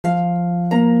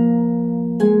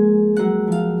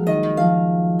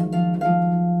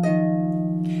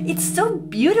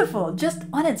beautiful just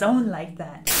on its own like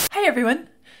that. Hi everyone!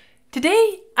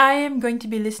 Today I am going to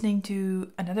be listening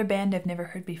to another band I've never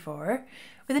heard before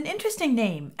with an interesting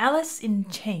name, Alice in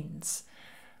Chains.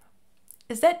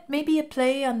 Is that maybe a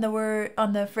play on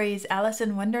the phrase Alice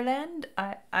in Wonderland?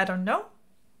 I don't know.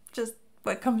 Just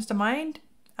what comes to mind.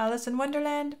 Alice in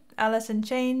Wonderland, Alice in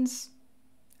Chains.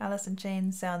 Alice in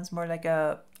Chains sounds more like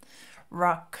a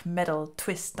rock metal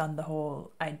twist on the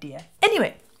whole idea.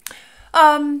 Anyway,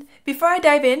 before I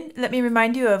dive in, let me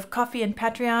remind you of Ko-fi and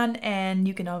Patreon, and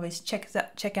you can always check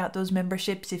out those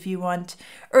memberships if you want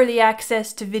early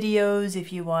access to videos,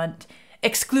 if you want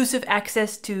exclusive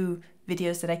access to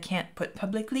videos that I can't put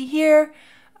publicly here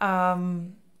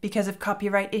because of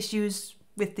copyright issues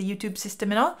with the YouTube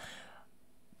system and all.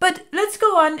 But let's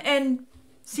go on and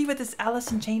see what this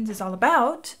Alice in Chains is all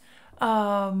about.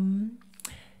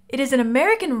 It is an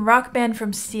American rock band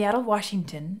from Seattle,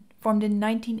 Washington, formed in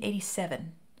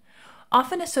 1987.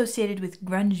 Often associated with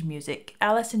grunge music,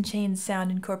 Alice in Chains'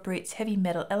 sound incorporates heavy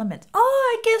metal elements.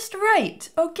 Oh, I guessed right!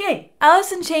 Okay.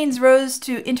 Alice in Chains rose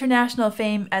to international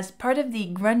fame as part of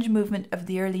the grunge movement of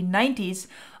the early 90s,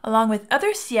 along with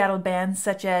other Seattle bands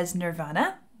such as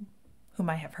Nirvana, whom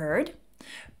I have heard,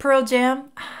 Pearl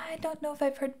Jam, I don't know if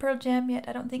I've heard Pearl Jam yet,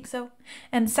 I don't think so,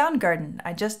 and Soundgarden.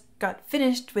 I just got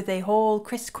finished with a whole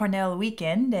Chris Cornell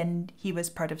weekend, and he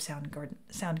was part of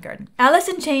Soundgarden. Alice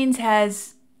in Chains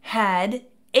has had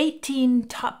 18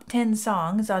 top 10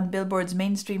 songs on Billboard's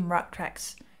mainstream rock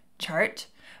tracks chart,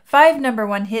 5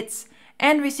 #1 hits,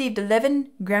 and received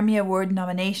 11 Grammy Award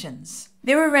nominations.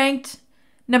 They were ranked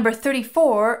number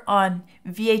 34 on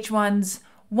VH1's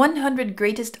 100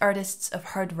 Greatest Artists of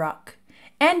Hard Rock,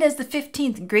 and as the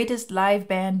 15th greatest live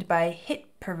band by Hit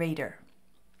Parader.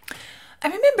 I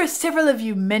remember several of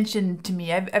you mentioned to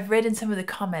me, I've read in some of the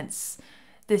comments,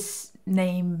 this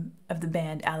name of the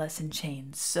band Alice in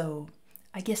Chains, so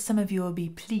I guess some of you will be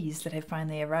pleased that I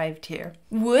finally arrived here.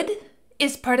 Wood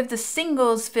is part of the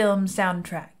Singles film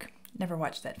soundtrack. Never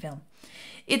watched that film.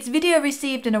 Its video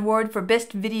received an award for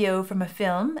Best Video from a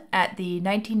Film at the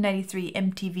 1993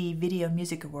 MTV Video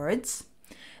Music Awards.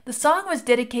 The song was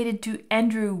dedicated to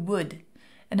Andrew Wood,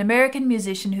 an American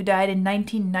musician who died in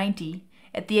 1990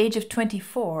 at the age of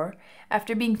 24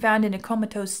 after being found in a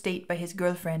comatose state by his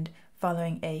girlfriend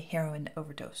following a heroin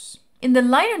overdose. In the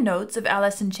liner notes of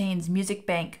Alice in Chains' Music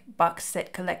Bank box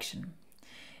set collection,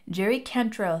 Jerry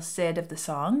Cantrell said of the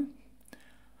song,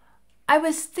 "I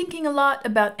was thinking a lot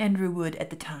about Andrew Wood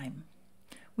at the time.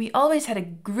 We always had a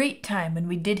great time when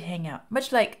we did hang out,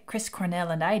 much like Chris Cornell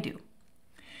and I do.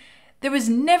 There was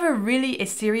never really a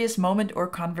serious moment or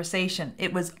conversation.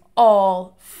 It was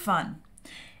all fun.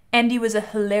 Andy was a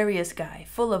hilarious guy,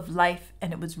 full of life,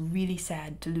 and it was really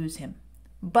sad to lose him.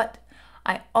 But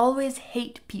I always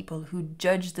hate people who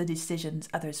judge the decisions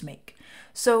others make,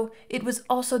 so it was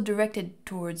also directed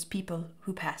towards people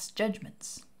who pass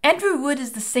judgments." Andrew Wood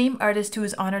is the same artist who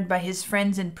was honored by his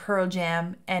friends in Pearl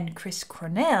Jam and Chris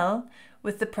Cornell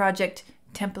with the project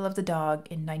Temple of the Dog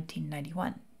in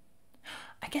 1991.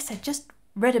 I guess I just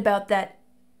read about that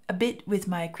a bit with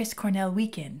my Chris Cornell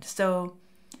weekend, so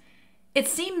it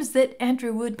seems that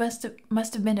Andrew Wood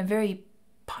must have been a very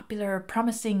popular,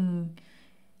 promising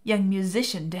young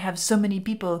musician to have so many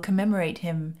people commemorate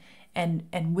him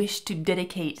and wish to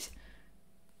dedicate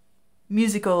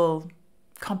musical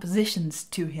compositions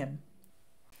to him.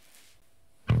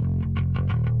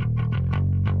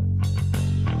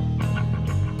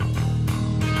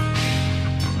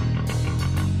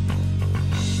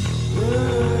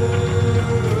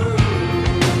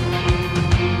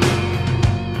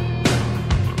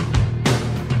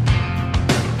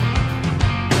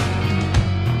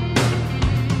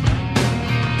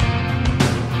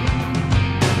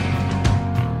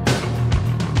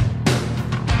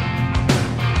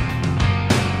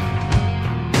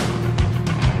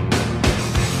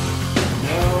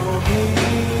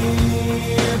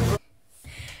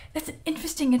 That's an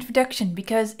interesting introduction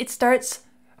because it starts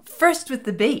first with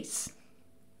the bass,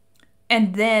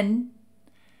 and then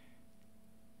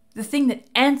the thing that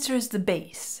answers the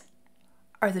bass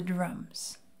are the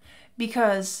drums.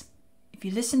 Because if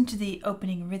you listen to the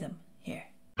opening rhythm here,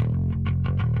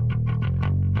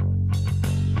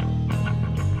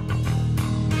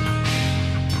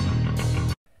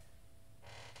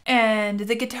 and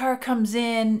the guitar comes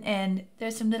in and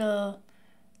there's some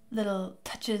little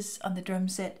touches on the drum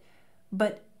set,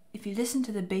 but if you listen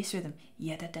to the bass rhythm,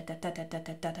 ya da da da da da da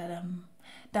da da da dum,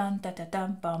 dum da da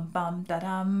dum bum bum da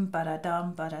dum ba da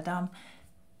dum ba da dum.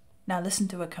 Now listen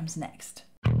to what comes next.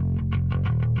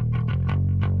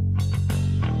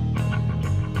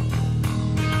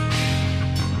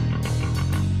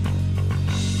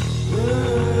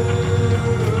 Whoa.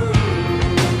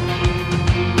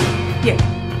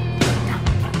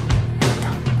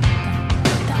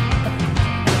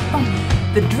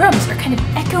 the drums are kind of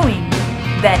echoing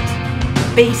that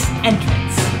bass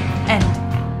entrance. And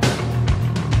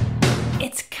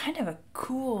it's kind of a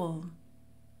cool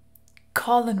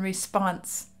call and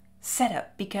response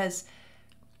setup, because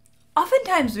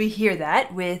oftentimes we hear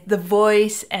that with the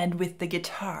voice and with the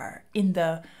guitar in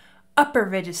the upper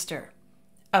register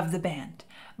of the band.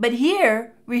 But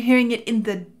here we're hearing it in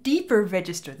the deeper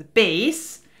register, the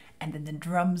bass, and then the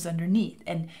drums underneath.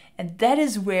 And that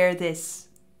is where this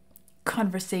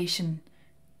conversation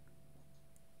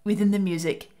within the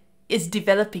music is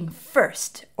developing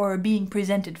first, or being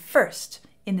presented first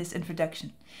in this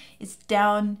introduction. It's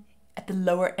down at the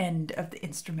lower end of the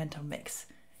instrumental mix.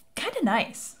 Kind of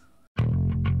nice.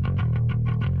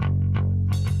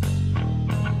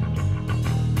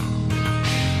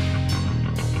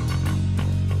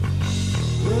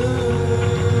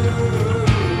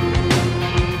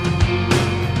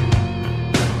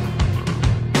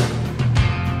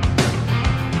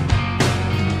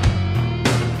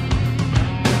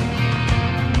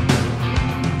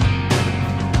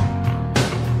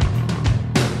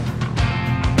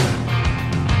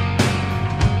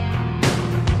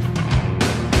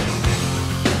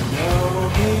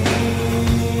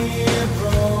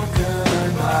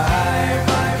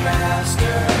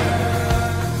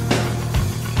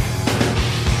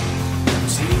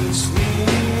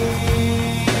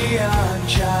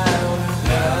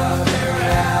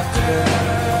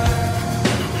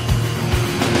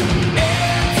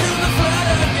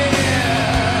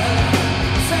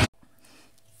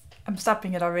 I'm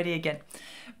stopping it already again.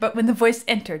 But when the voice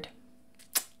entered,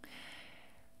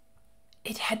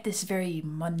 it had this very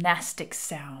monastic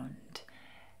sound.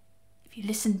 If you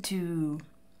listen to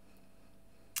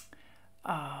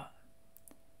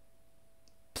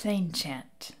plain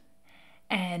chant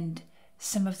and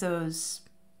some of those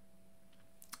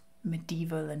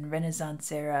medieval and Renaissance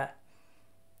era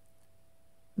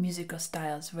musical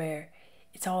styles where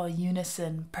it's all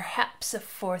unison, perhaps a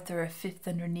fourth or a fifth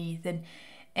underneath,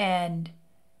 and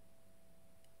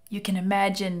you can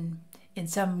imagine in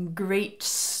some great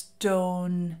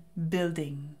stone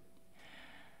building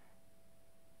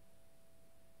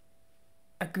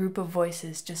a group of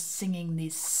voices just singing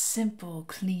these simple,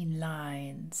 clean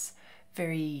lines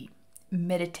very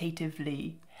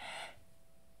meditatively.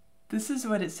 This is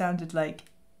what it sounded like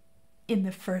in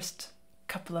the first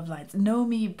couple of lines. Know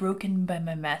me broken by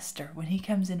my master. When he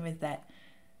comes in with that,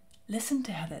 listen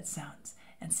to how that sounds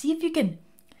and see if you can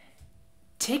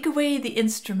take away the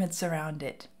instruments around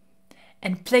it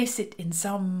and place it in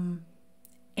some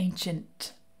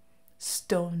ancient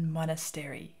stone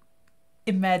monastery.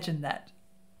 Imagine that.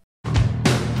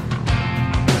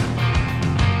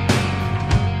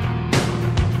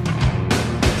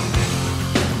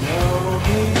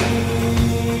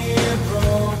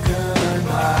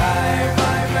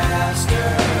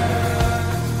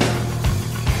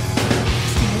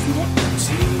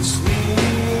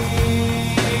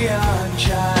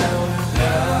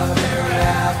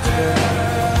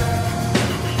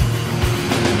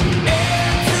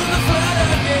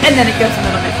 And then it goes a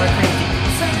little bit more crazy.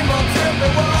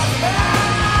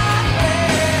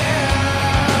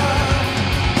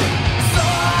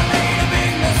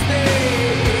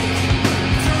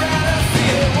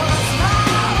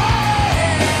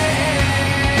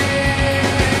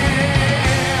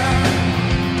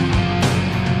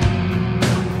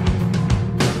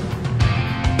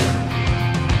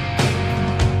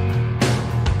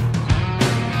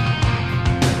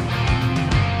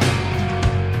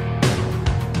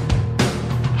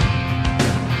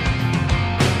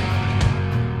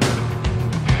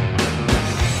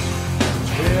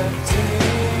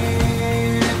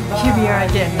 Here we are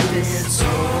again with this.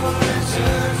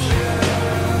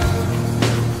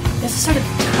 There's a sort of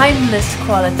timeless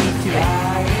quality to it.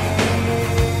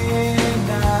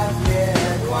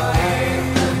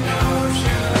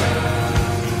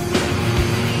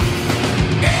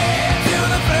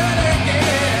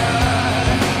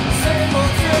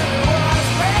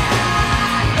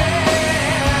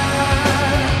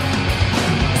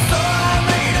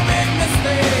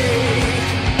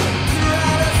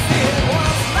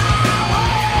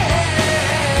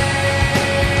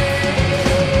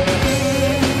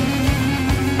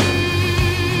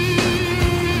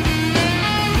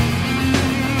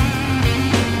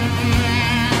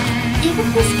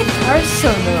 Even this guitar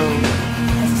solo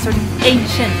has a sort of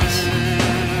ancient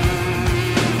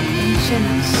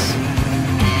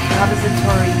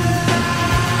improvisatory.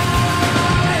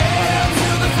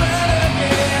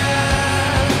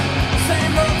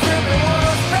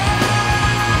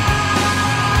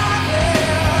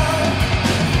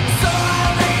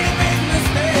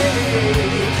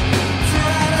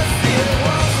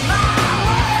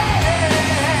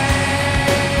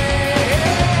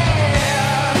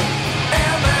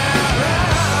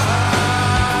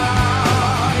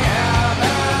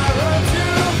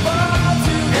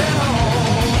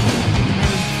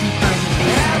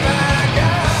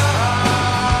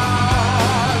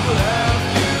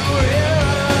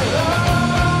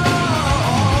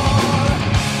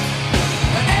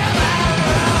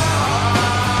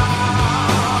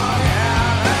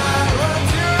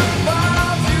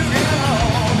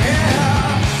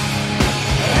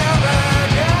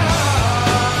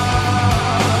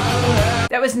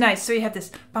 nice. So you have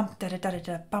this bump da da da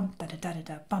da bump da da da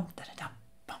da bump da da da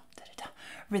bump da da da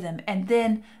rhythm, and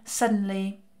then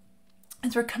suddenly,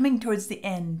 as we're coming towards the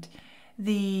end,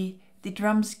 the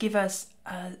drums give us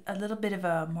a little bit of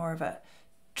a more of a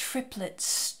triplet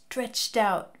stretched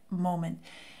out moment,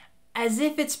 as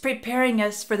if it's preparing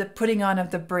us for the putting on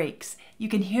of the brakes. You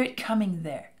can hear it coming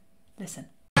there. Listen.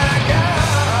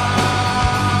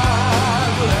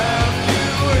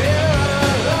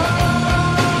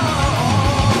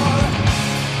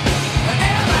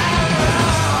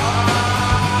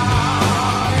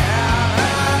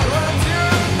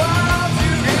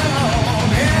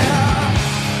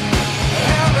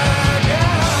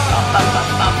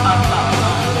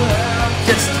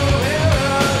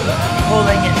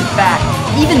 Pulling it back,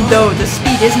 even though the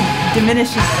speed isn't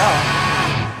diminishing at all.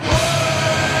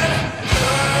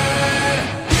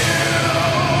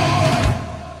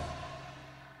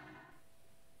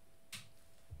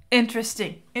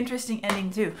 Interesting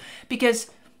ending too, because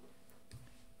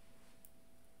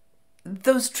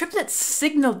those triplets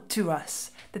signaled to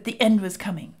us that the end was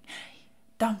coming.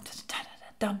 Dum da da da da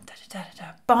dum da da da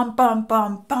da bum bum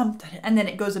bum bum da, and then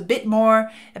it goes a bit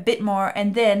more,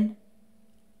 and then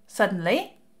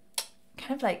suddenly,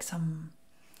 kind of like some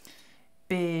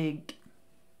big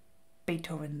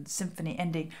Beethoven symphony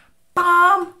ending,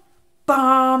 bum,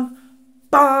 bum,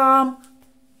 bum,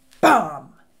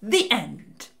 bum, the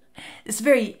end. This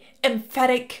very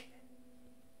emphatic,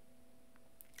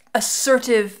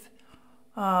 assertive,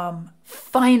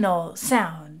 final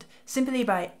sound, simply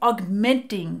by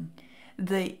augmenting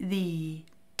the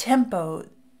tempo,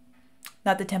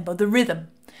 not the tempo, the rhythm,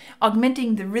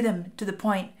 augmenting the rhythm to the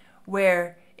point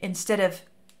where instead of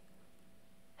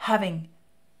having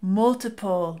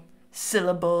multiple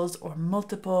syllables or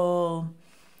multiple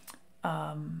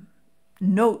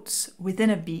notes within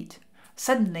a beat,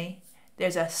 suddenly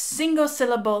there's a single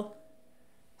syllable,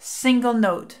 single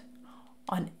note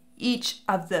on each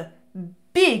of the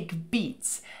big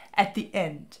beats at the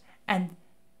end. And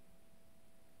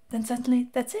then suddenly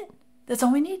that's it. That's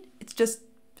all we need. It's just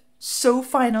so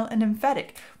final and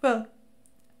emphatic. Well,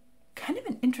 kind of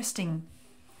an interesting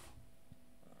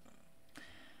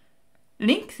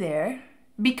link there,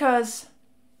 because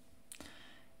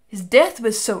his death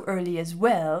was so early as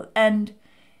well, and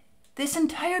this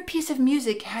entire piece of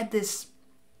music had this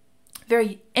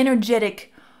very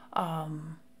energetic,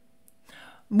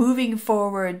 moving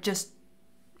forward, just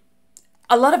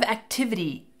a lot of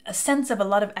activity, a sense of a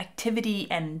lot of activity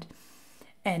and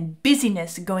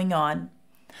busyness going on,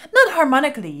 not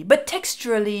harmonically, but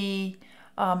texturally,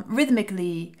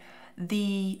 rhythmically.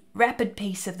 The rapid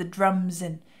pace of the drums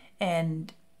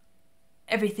and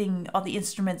everything, all the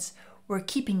instruments were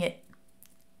keeping it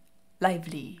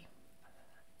lively,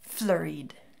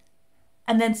 flurried.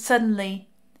 And then suddenly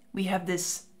we have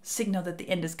this signal that the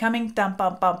end is coming, dum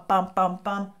bum bum bum bum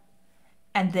bum,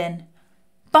 and then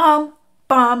bum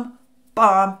bum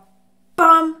bum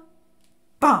bum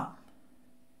bum.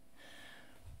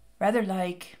 Rather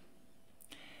like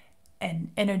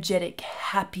an energetic,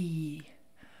 happy,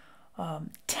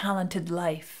 talented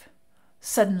life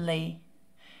suddenly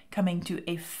coming to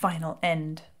a final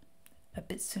end a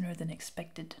bit sooner than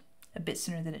expected, a bit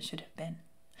sooner than it should have been.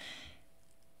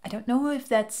 I don't know if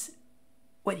that's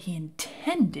what he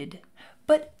intended,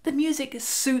 but the music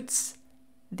suits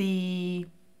the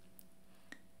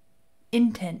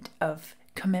intent of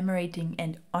commemorating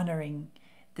and honoring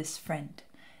this friend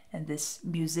and this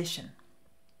musician.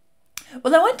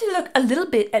 Well, I want to look a little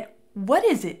bit at what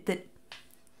is it that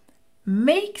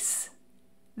makes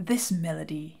this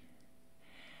melody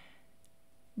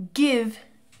give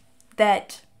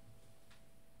that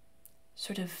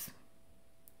sort of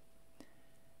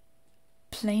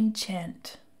plain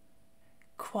chant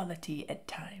quality at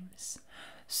times.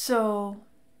 So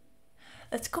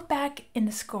let's go back in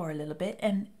the score a little bit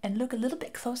and look a little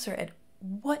bit closer at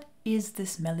what is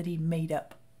this melody made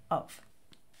up of.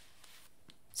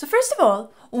 So first of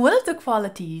all, one of the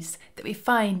qualities that we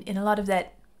find in a lot of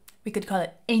that, we could call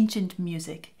it ancient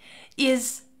music,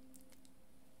 is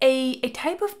a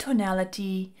type of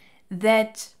tonality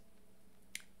that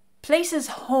places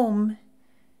home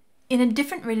in a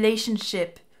different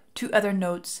relationship to other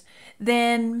notes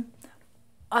than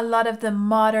a lot of the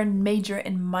modern major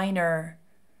and minor,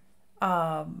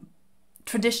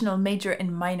 traditional major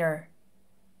and minor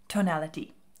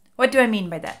tonality. What do I mean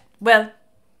by that? Well,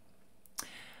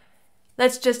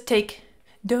 let's just take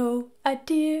do, a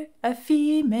deer, a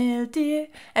female deer,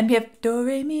 and we have do,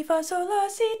 re, mi, fa, sol, la,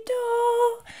 si,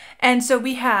 do. And so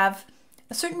we have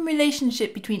a certain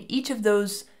relationship between each of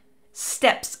those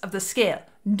steps of the scale.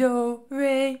 do,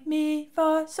 re, mi,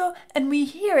 fa, sol, and we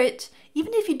hear it,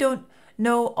 even if you don't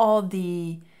know all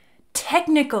the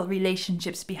technical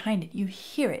relationships behind it, you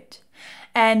hear it.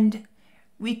 And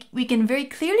we can very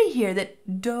clearly hear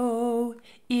that do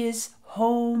is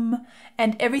home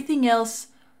and everything else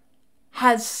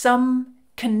has some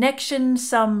connection,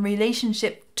 some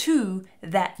relationship to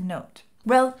that note.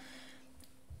 Well,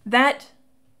 that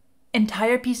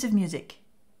entire piece of music,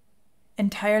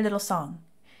 entire little song,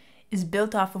 is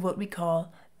built off of what we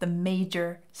call the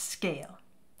major scale.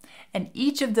 And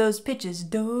each of those pitches,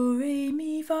 do, re,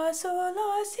 mi, fa, sol,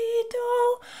 la, si,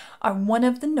 do, are one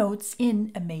of the notes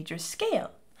in a major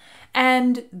scale.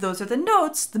 And those are the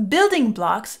notes, the building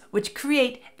blocks, which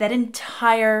create that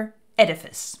entire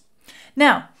edifice.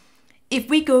 Now, if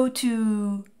we go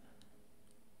to,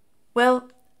 well,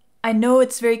 I know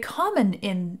it's very common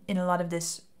in a lot of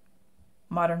this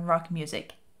modern rock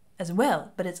music as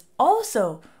well, but it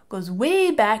also goes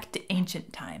way back to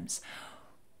ancient times.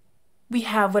 We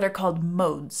have what are called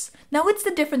modes. Now, what's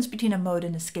the difference between a mode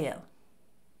and a scale?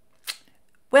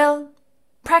 Well,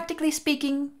 practically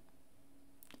speaking,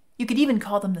 you could even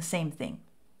call them the same thing.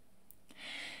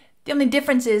 The only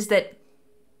difference is that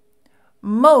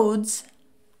modes,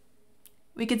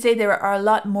 we could say there are a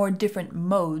lot more different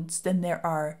modes than there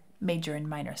are major and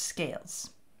minor scales.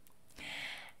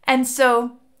 And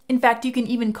so, in fact, you can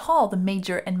even call the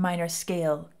major and minor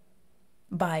scale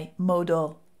by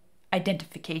modal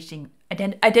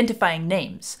identifying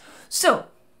names. So,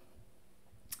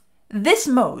 this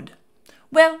mode,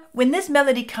 well, when this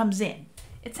melody comes in,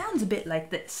 it sounds a bit like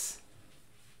this.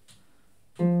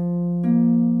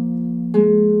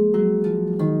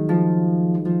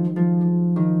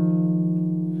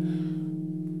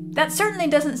 That certainly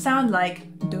doesn't sound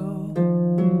like do.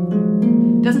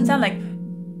 Doesn't sound like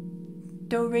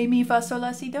do, re, mi, fa, sol,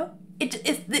 la, si, do.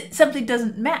 It simply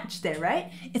doesn't match there,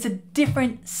 right? It's a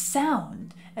different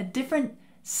sound, a different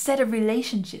set of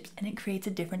relationships, and it creates a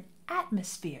different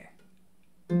atmosphere.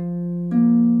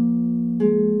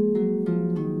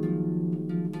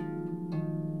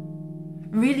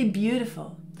 Really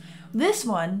beautiful. This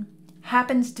one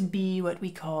happens to be what we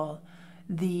call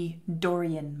the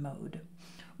Dorian mode.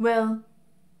 Well,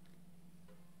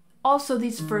 also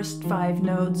these first 5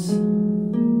 notes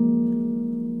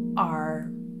are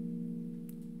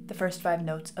the first 5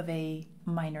 notes of a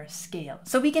minor scale.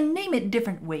 So we can name it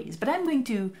different ways, but I'm going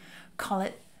to call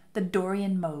it the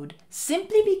Dorian mode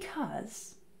simply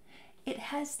because it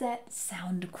has that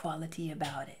sound quality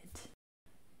about it.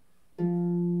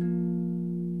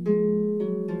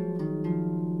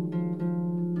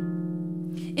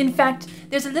 In fact,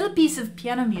 there's a little piece of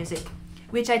piano music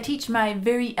which I teach my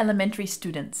very elementary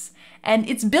students, and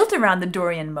it's built around the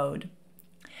Dorian mode.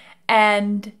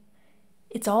 And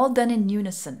it's all done in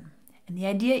unison. And the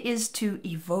idea is to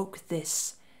evoke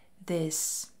this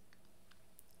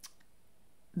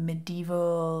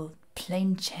medieval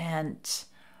plain chant,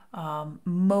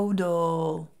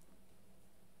 modal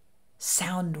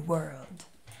sound world.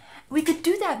 We could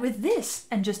do that with this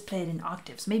and just play it in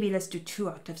octaves. Maybe let's do 2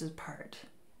 octaves apart.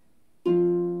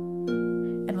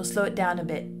 And we'll slow it down a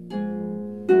bit.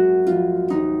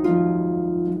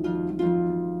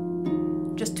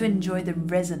 Just to enjoy the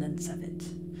resonance of it.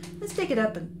 Let's take it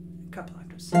up a couple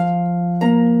octaves.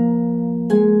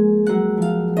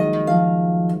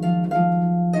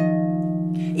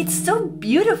 It's so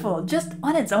beautiful just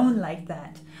on its own like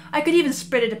that. I could even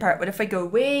spread it apart. What if I go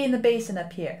way in the bass and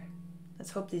up here?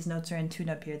 Let's hope these notes are in tune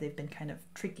up here. They've been kind of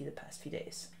tricky the past few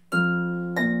days.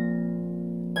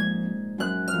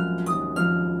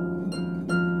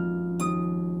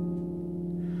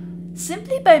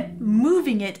 Simply by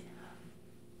moving it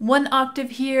 1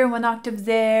 octave here, 1 octave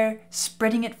there,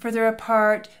 spreading it further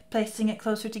apart, placing it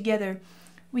closer together,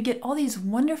 we get all these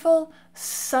wonderful,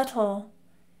 subtle,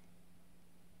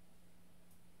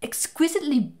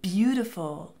 exquisitely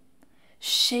beautiful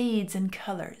shades and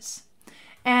colors.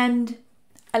 And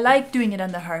I like doing it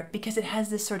on the harp because it has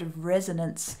this sort of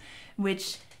resonance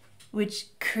which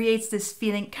creates this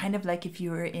feeling kind of like if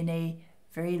you were in a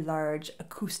very large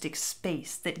acoustic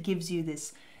space that gives you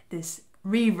this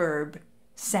reverb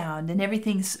sound, and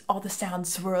all the sound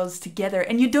swirls together,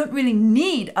 and you don't really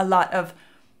need a lot of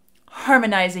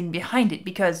harmonizing behind it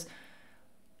because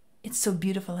it's so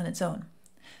beautiful on its own.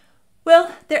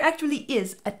 Well, there actually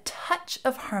is a touch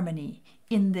of harmony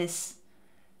in this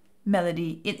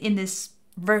melody, in this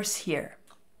verse here.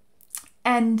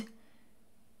 And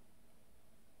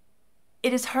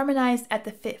it is harmonized at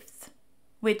the 5th,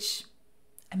 which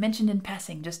I mentioned in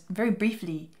passing just very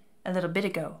briefly a little bit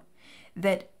ago,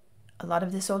 that a lot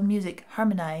of this old music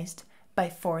harmonized by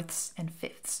fourths and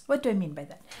fifths. What do I mean by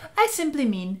that? I simply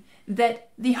mean that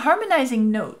the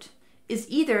harmonizing note is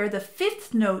either the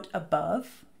fifth note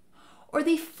above or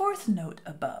the fourth note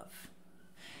above.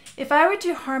 If I were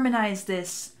to harmonize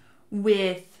this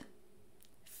with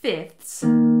fifths,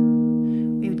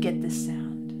 we would get this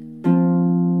sound.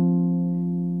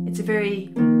 It's a very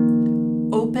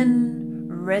open,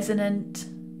 resonant,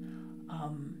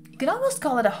 you could almost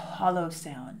call it a hollow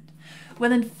sound.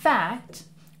 Well, in fact,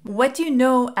 what you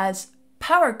know as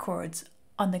power chords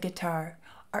on the guitar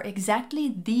are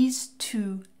exactly these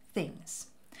two things.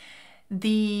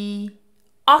 The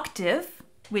octave,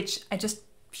 which I just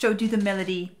showed you the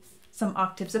melody some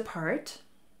octaves apart,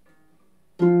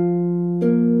 and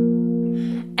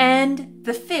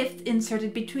the fifth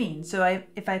inserted between. So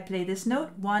if I play this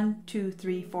note, 1, 2,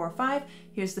 3, 4, 5,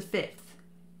 here's the fifth.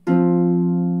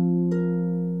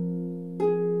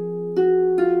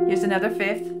 Here's another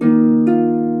fifth.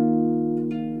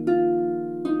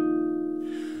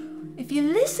 If you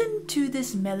listen to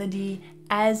this melody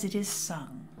as it is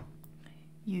sung,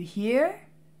 you hear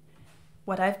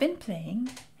what I've been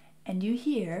playing, and you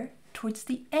hear towards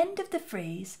the end of the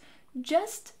phrase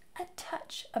just a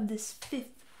touch of this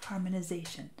fifth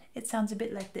harmonization. It sounds a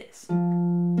bit like this.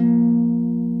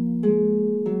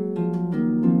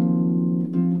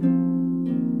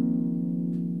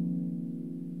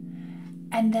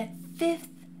 And that fifth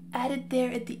added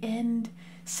there at the end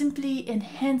simply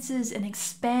enhances and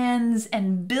expands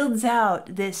and builds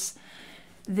out this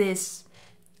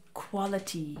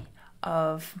quality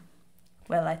of,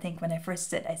 well, I think when I first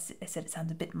said, I said it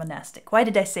sounds a bit monastic. Why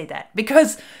did I say that?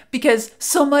 Because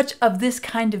so much of this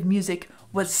kind of music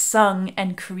was sung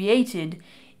and created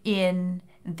in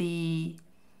the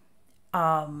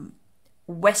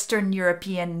Western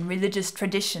European religious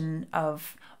tradition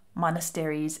of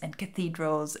monasteries and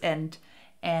cathedrals, and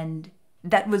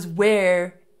that was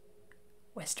where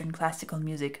Western classical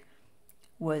music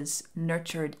was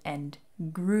nurtured and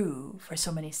grew for so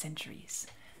many centuries.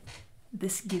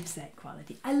 This gives that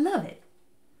quality. I love it.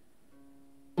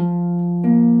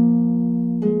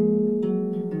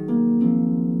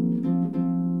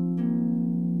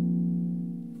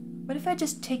 What if I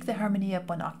just take the harmony up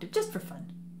one octave, just for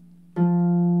fun?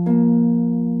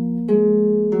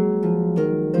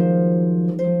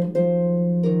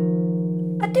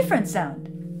 A different sound.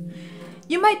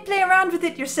 You might play around with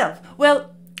it yourself.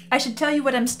 Well, I should tell you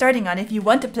what I'm starting on if you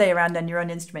want to play around on your own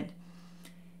instrument.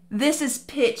 This is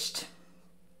pitched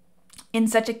in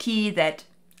such a key that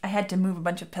I had to move a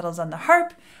bunch of pedals on the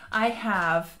harp. I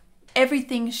have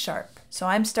everything sharp. So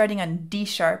I'm starting on D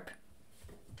sharp.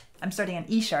 I'm starting on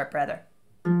E sharp rather.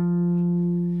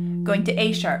 Going to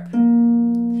A sharp,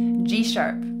 G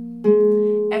sharp,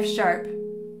 F sharp,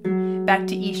 back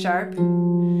to E sharp,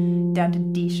 down to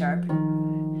D sharp,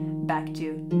 back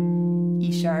to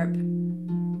E sharp,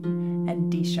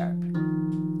 and D sharp.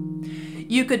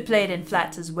 You could play it in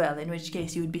flats as well, in which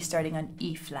case you would be starting on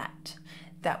E flat.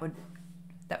 That would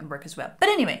work as well. But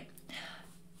anyway,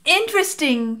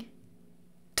 interesting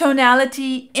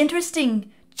tonality,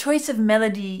 interesting choice of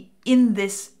melody in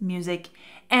this music,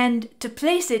 and to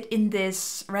place it in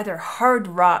this rather hard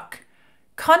rock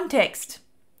context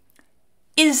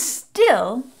is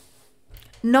still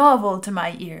novel to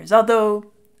my ears,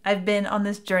 although I've been on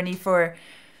this journey for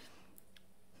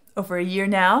over a year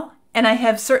now, and I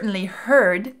have certainly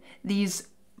heard these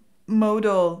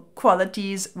modal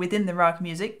qualities within the rock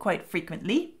music quite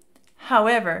frequently.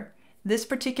 However, this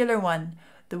particular one,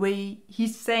 the way he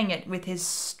sang it with his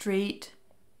straight,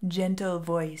 gentle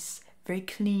voice, very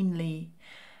cleanly,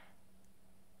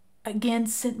 again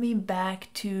sent me back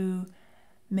to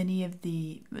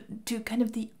kind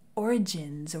of the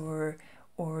origins or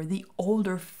the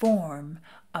older form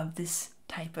of this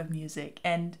type of music.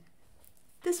 And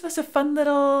this was a fun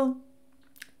little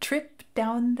trip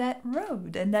down that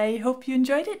road, and I hope you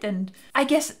enjoyed it. And I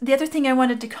guess the other thing I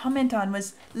wanted to comment on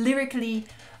was lyrically,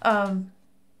 I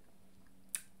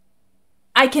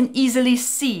can easily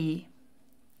see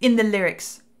in the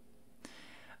lyrics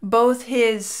both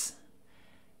his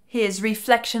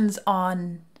reflections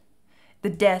on the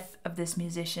death of this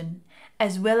musician,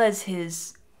 as well as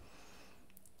his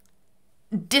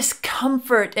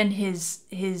discomfort and his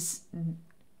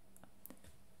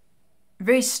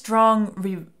very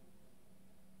strong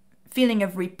feeling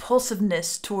of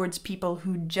repulsiveness towards people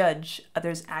who judge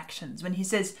others' actions. When he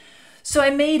says, "So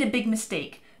I made a big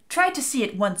mistake. Try to see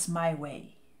it once my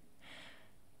way."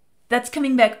 That's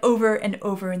coming back over and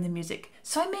over in the music.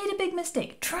 So I made a big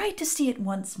mistake. Try to see it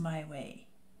once my way.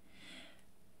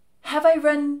 Am I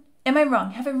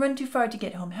wrong? Have I run too far to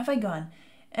get home? Have I gone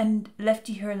and left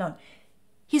you here alone?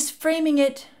 He's framing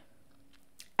it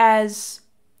as,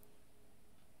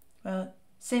 well,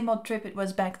 same old trip it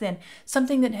was back then.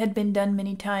 Something that had been done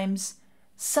many times.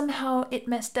 Somehow it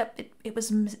messed up.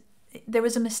 There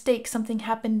was a mistake. Something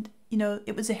happened. You know,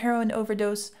 it was a heroin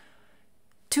overdose.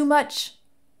 Too much.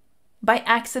 By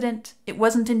accident. It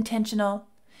wasn't intentional.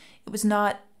 It was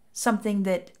not something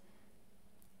that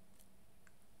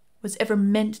was ever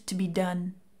meant to be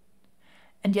done.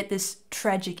 And yet this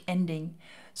tragic ending.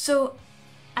 So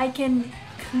I can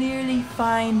clearly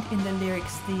find in the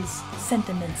lyrics these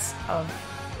sentiments of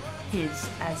his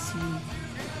as he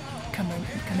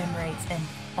commemorates and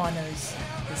honors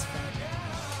his friend.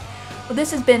 Well,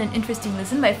 this has been an interesting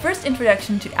listen, my first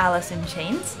introduction to Alice in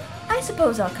Chains. I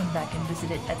suppose I'll come back and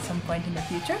visit it at some point in the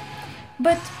future.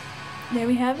 But there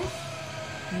we have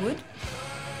it. Wood.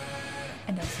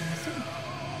 And I'll see you soon.